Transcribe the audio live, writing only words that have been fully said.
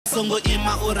songo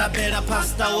ima urabela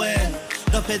pasta we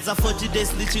ndopedza 40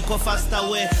 days ndichiko fasta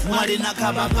we mwari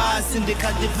nakaba pasi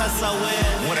ndikati pasa we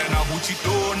murena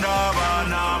kuchitonda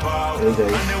vana vavo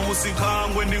ane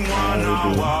usikangwe ndi mwana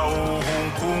wao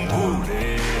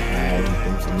unkumbule.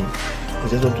 I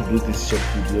just want to do this short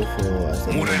video for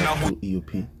assignment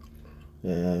EUP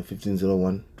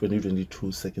 1501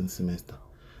 2022 second semester.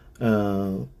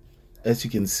 As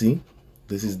you can see,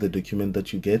 this is the document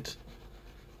that you get.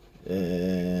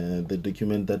 The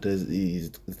document that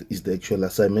is the actual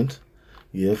assignment.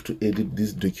 You have to edit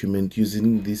this document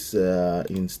using these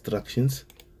instructions.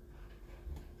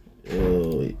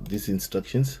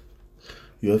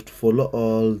 You have to follow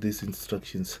all these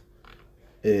instructions,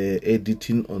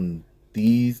 editing on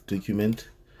these documents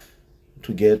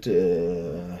to get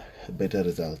better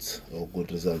results or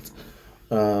good results.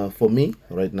 For me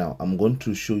right now, I'm going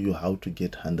to show you how to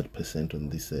get 100% on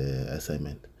this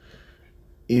assignment.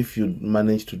 If you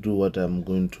manage to do what I'm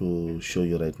going to show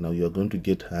you right now, you are going to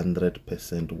get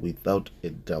 100% without a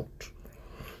doubt.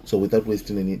 So without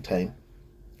wasting any time,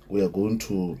 we are going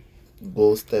to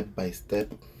go step by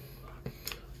step,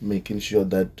 making sure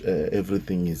that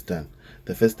everything is done.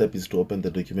 The first step is to open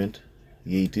the document.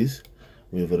 Here it is.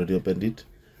 We have already opened it.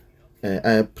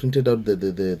 I printed out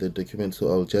the document, so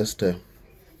I'll just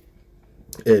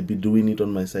be doing it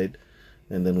on my side,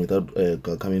 and then without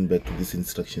coming back to these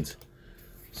instructions.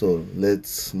 So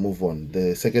let's move on.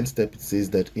 The second step, it says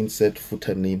that insert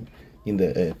footer name in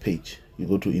the page. You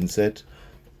go to insert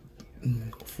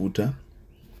footer,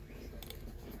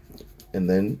 and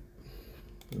then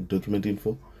document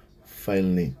info, file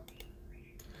name.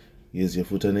 Here's your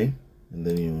footer name, and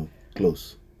then you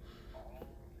close.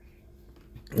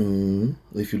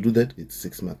 If you do that, it's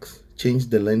 6 marks. Change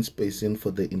the line spacing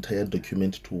for the entire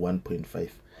document to 1.5.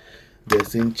 They're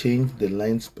saying change the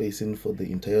line spacing for the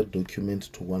entire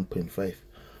document to 1.5.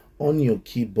 On your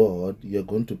keyboard, you're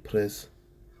going to press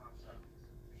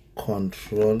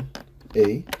Control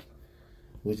A,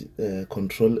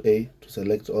 Control A to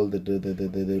select all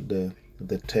the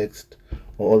text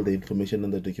or all the information in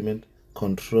the document.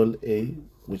 Control A,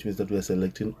 which means that we are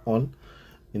selecting all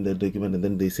in the document, and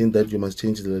then they say that you must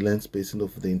change the line spacing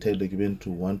of the entire document to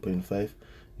 1.5.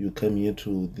 You come here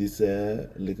to this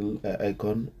little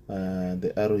icon,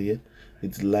 the arrow here,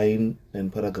 it's line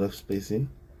and paragraph spacing.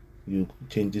 You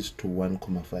change it to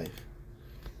 1.5.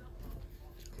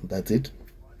 That's it.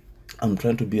 I'm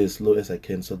trying to be as slow as I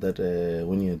can so that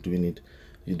when you're doing it,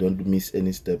 you don't miss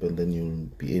any step, and then you'll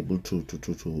be able to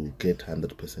get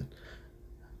 100%.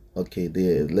 Okay,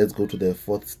 let's go to the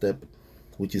fourth step,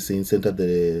 which is saying center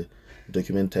the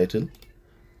document title.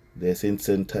 They're saying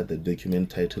center the document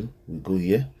title. We go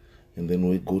here, and then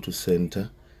we go to center,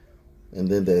 and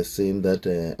then they're saying that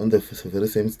on the very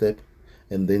same step,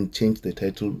 and then change the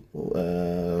title,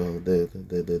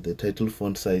 the title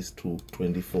font size to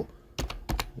 24.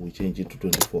 We change it to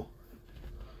 24.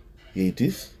 Here it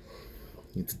is.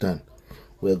 It's done.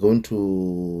 We're going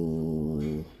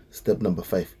to step number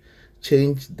 5.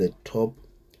 Change the top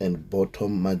and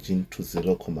bottom margin to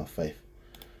 0.5.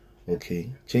 Okay,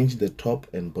 change the top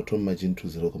and bottom margin to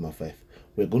 0.5.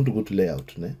 We're going to go to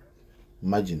layout,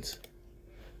 margins,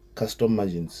 custom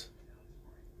margins.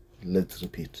 Let's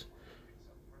repeat.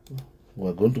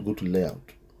 We're going to go to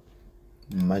layout,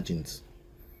 margins,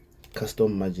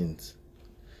 custom margins.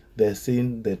 They're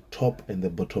saying the top and the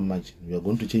bottom margin. We are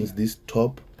going to change this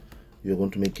top. We are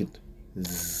going to make it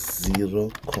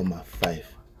 0.5.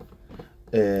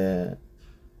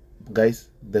 Guys,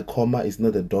 the comma is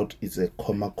not a dot, it's a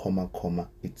comma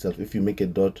itself. If you make a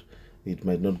dot, it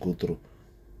might not go through.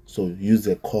 So use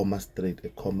a comma straight, a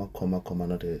comma,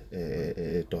 not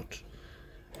a dot.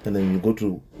 And then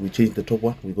we change the top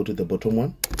one, we go to the bottom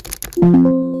one,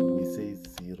 we say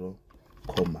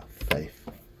 0.5.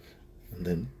 And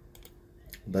then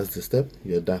that's the step.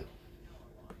 You're done.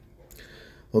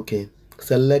 Okay,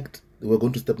 we're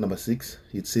going to step number 6.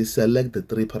 It says select the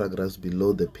 3 paragraphs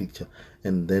below the picture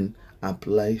and then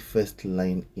apply first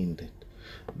line indent.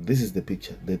 This is the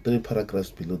picture. The 3 paragraphs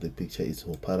below the picture is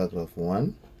for paragraph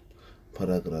 1,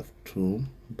 paragraph 2,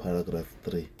 paragraph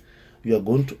 3. You are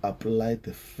going to apply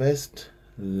the first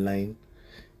line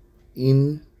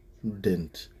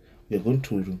indent. You are going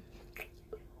to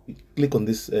click on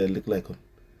this little icon,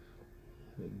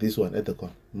 this one at the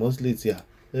corner. Mostly it's here,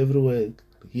 everywhere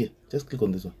here. Just click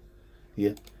on this one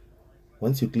here.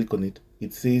 Once you click on it,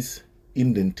 it says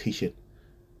indentation.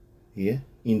 Here,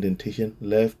 indentation,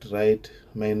 left, right,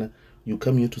 minor. You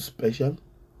come here to special,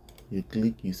 you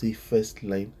click, you say first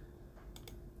line,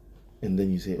 and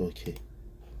then you say okay.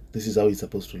 This is how it's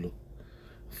supposed to look.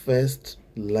 First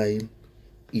line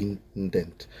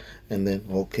indent, and then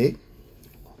okay,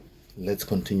 let's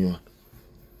continue on.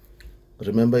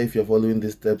 Remember, if you're following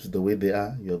these steps the way they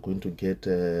are, you're going to get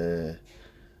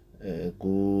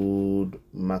good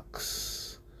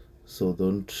marks. So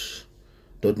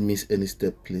don't miss any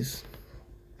step, please.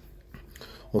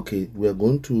 Okay, we are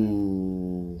going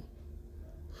to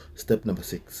step number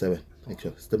 7.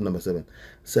 Step number 7.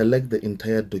 Select the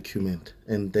entire document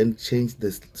and then change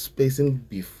the spacing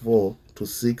before to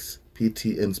 6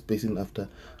 pt and spacing after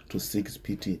to 6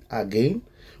 pt. Again,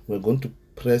 we're going to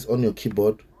press on your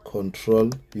keyboard Control,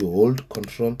 you hold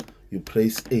Control, you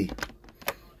press A.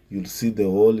 You'll see the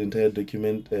whole entire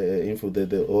document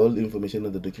the whole information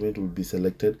of the document will be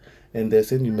selected, and they're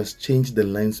saying you must change the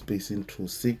line spacing to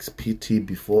 6 pt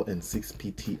before and 6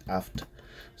 pt after.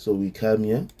 So we come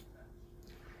here,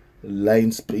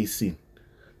 line spacing,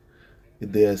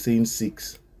 they are saying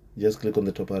 6, just click on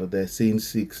the top arrow. They're saying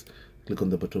 6, click on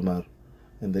the bottom arrow,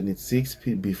 and then it's 6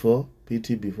 before,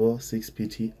 pt before, 6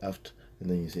 pt after, and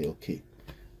then you say okay.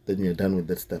 Then you're done with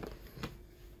that step.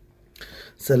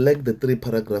 Select the 3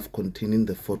 paragraphs containing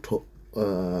the photo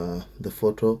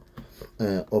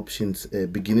options,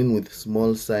 beginning with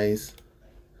small size.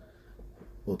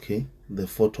 Okay, the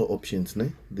photo options,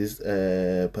 this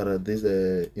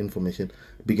information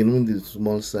beginning with the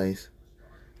small size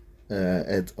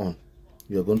adds on.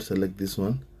 You are going to select this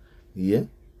one here,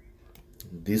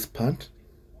 this part,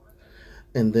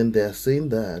 and then they are saying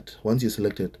that once you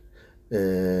select it,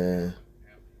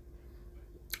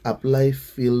 apply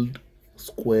filled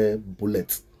square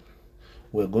bullets.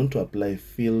 We're going to apply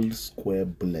filled square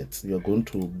bullets. You're going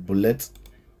to bullet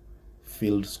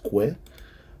filled square.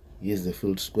 Here's the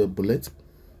filled square bullet,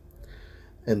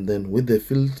 and then with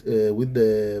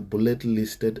the bullet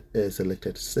listed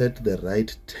selected, set the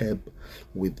right tab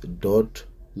with dot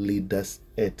leaders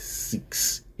at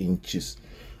 6 inches.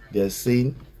 They are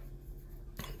saying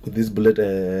with this bullet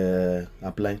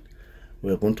applied,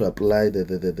 we are going to apply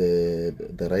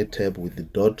the right tab with the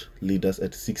dot leaders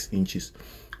at 6 inches.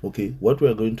 Okay, what we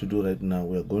are going to do right now,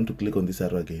 we are going to click on this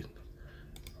arrow again.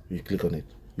 You click on it,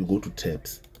 you go to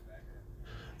tabs,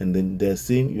 and then they're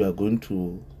saying you are going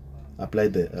to apply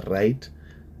the right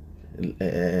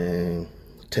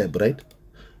tab, right?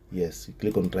 Yes, you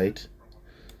click on right,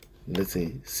 let's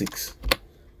say 6,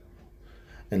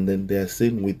 and then they are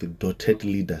saying with the dotted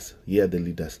leaders. Here are the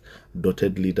leaders,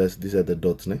 dotted leaders, these are the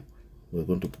dots, we're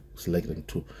going to select them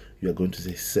too. You are going to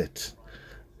say set.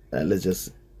 Let's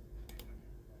just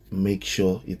make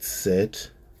sure it's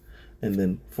set, and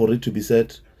then for it to be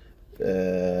set,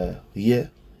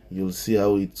 here you'll see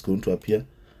how it's going to appear.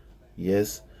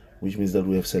 Yes, which means that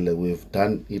we've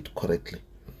done it correctly.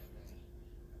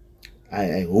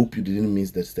 I hope you didn't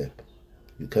miss that step.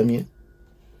 You come here,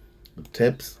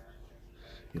 tabs,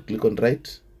 you click on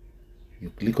right,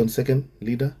 you click on second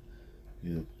leader,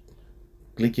 you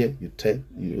click here, you type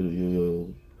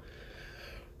you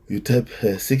type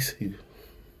 6,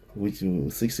 which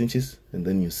 6 inches, and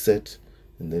then you set,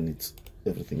 and then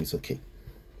everything is okay.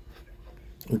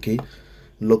 Okay,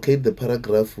 locate the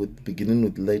paragraph with beginning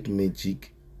with Light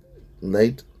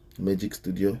Magic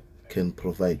Studio can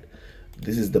provide.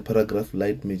 This is the paragraph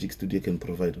Light Magic Studio can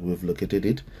provide. We've located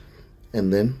it,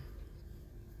 and then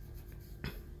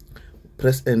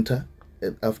press enter,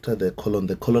 and after the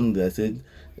colon they are saying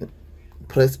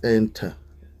press enter.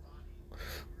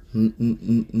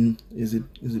 Is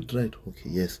it right? Okay,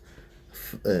 yes.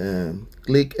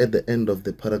 Click at the end of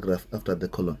the paragraph after the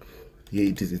colon. Here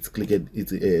it is. It's clicked.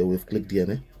 We've clicked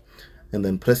here, and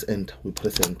then press enter. We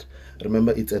press enter.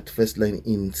 Remember, it's at first line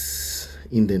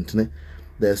indent.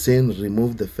 They're saying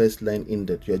remove the first line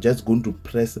indent. You're just going to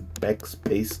press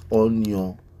backspace on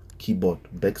your keyboard.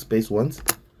 Backspace once.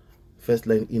 First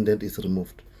line indent is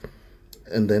removed,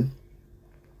 and then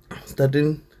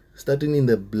starting in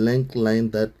the blank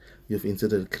line that you've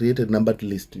inserted, create a numbered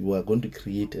list. You are going to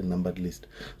create a numbered list.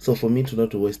 So for me to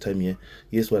not waste time here,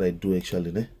 here's what I do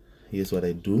actually. Here's what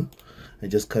I do. I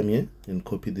just come here and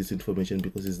copy this information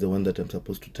because it's the one that I'm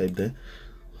supposed to type there.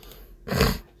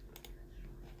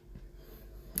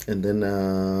 And then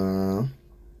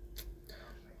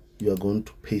you are going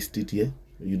to paste it here.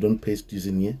 You don't paste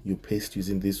using here, you paste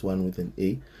using this one with an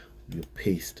A. You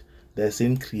paste. They're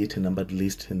saying create a numbered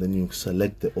list, and then you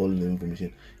select all the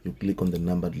information. You click on the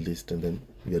numbered list, and then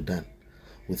you're done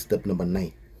with step number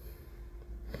 9.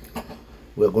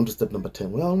 We're going to step number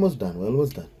 10. We're almost done.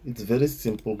 It's very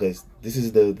simple, guys. This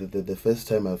is the first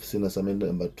time I've seen assignment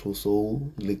number 2, so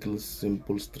little,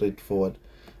 simple, straightforward.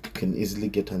 You can easily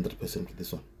get 100% with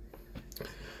this one.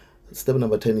 Step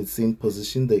number 10 is saying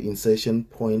position the insertion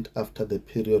point after the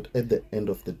period at the end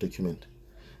of the document.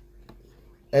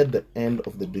 at the end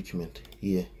of the document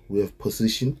here we have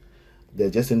position. They're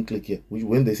just in click here.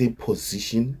 When they say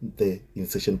position the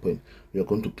insertion point, we are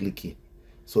going to click here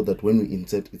so that when we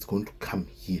insert, it's going to come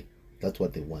here. That's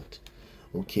what they want.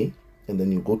 Okay, and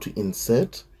then you go to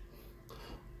insert.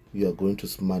 You are going to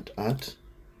smart art.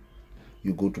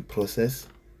 You go to process.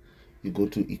 You go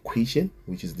to equation,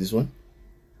 which is this one.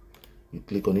 You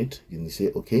click on it and you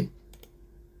say okay.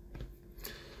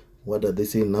 What are they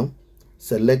saying now?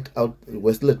 Select out.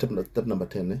 We're still at step number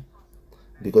 10,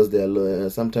 because there are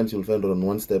sometimes you'll find on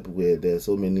one step where there are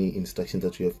so many instructions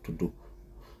that you have to do.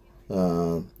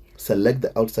 Select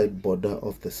the outside border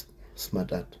of the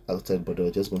smart art. Outside border,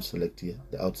 we're just going to select here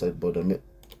the outside border.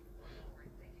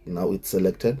 Now it's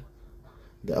selected,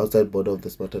 the outside border of the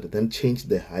smart art. Then change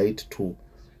the height to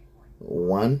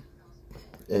 1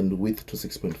 and width to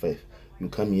 6.5. You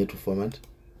come here to format,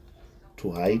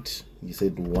 to height, you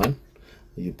said 1,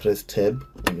 you press tab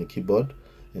on your keyboard,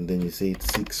 and then you say it's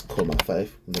 6.5,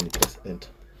 and then you press enter.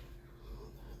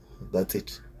 That's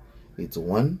it. It's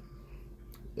 1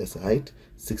 as height,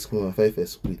 6.5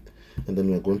 as width, and then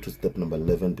we are going to step number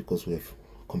 11 because we have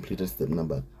completed step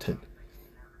number 10.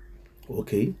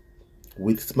 Okay,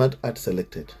 with smart art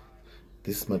selected,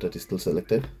 this smart art is still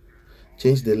selected.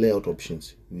 Change the layout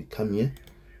options. We come here,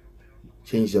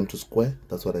 change them to square.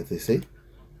 That's what they say,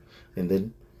 and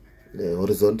then the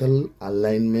horizontal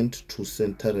alignment to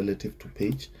center relative to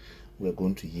page. We're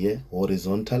going to here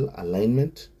horizontal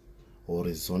alignment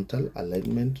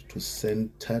to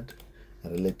centered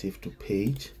relative to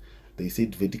page. They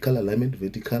said vertical alignment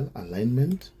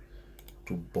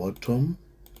to bottom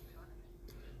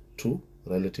to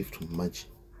relative to margin.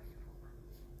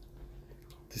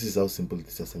 This is how simple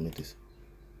this assignment is.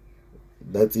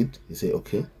 That's it. You say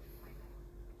okay.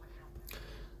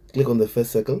 Click on the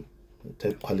first circle,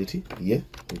 type quality here,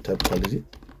 you type quality.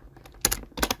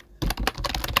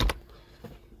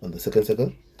 On the second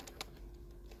circle,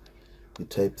 you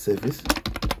type service.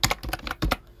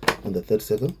 On the third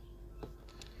circle,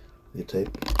 you type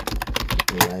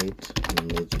light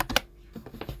magic.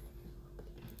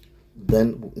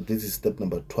 Then this is step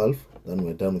number 12. Then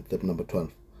we're done with step number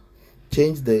 12.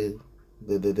 Change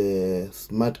the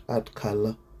smart art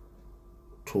color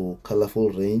to colorful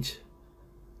range,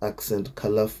 accent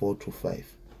color 4 to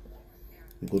 5.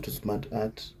 You go to smart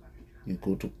art, you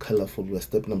go to colorful. We're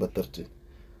step number 13.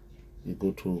 You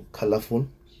go to colorful.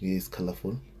 Here is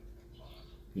colorful.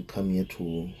 You come here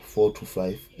to 4 to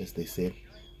 5, as they said.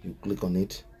 You click on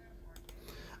it.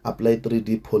 Apply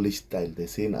 3D polish style. They're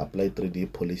saying apply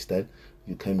 3D polish style.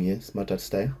 You come here, smart art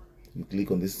style. You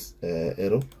click on this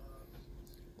arrow.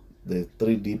 The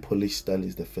 3D polish style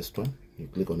is the first one. You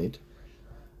click on it,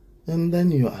 and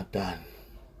then you are done.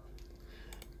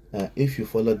 If you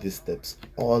follow these steps,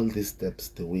 all these steps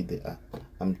the way they are,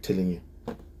 I'm telling you,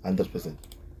 100%.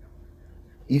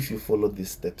 If you follow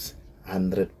these steps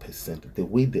 100% the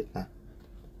way they are,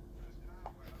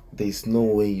 there is no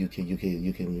way you can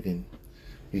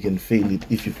fail it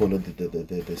if you follow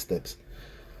the steps.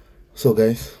 So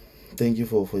guys, thank you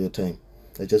for your time.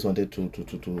 I just wanted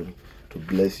to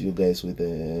bless you guys with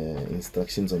the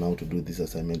instructions on how to do this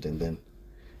assignment, and then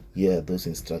those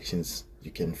instructions,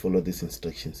 you can follow these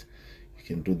instructions, you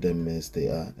can do them as they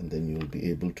are, and then you will be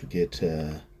able to get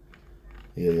your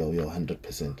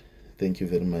 100%. Thank you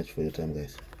very much for your time,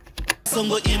 guys.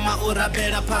 Songo ima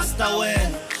urabera pasta we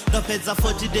Dopeza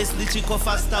 40 days lichiko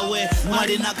faster we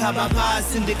Mwari nakaba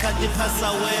pasi ndikadi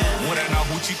pasa we Murena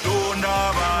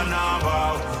huchitonda bana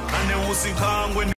ba Ane usikangwe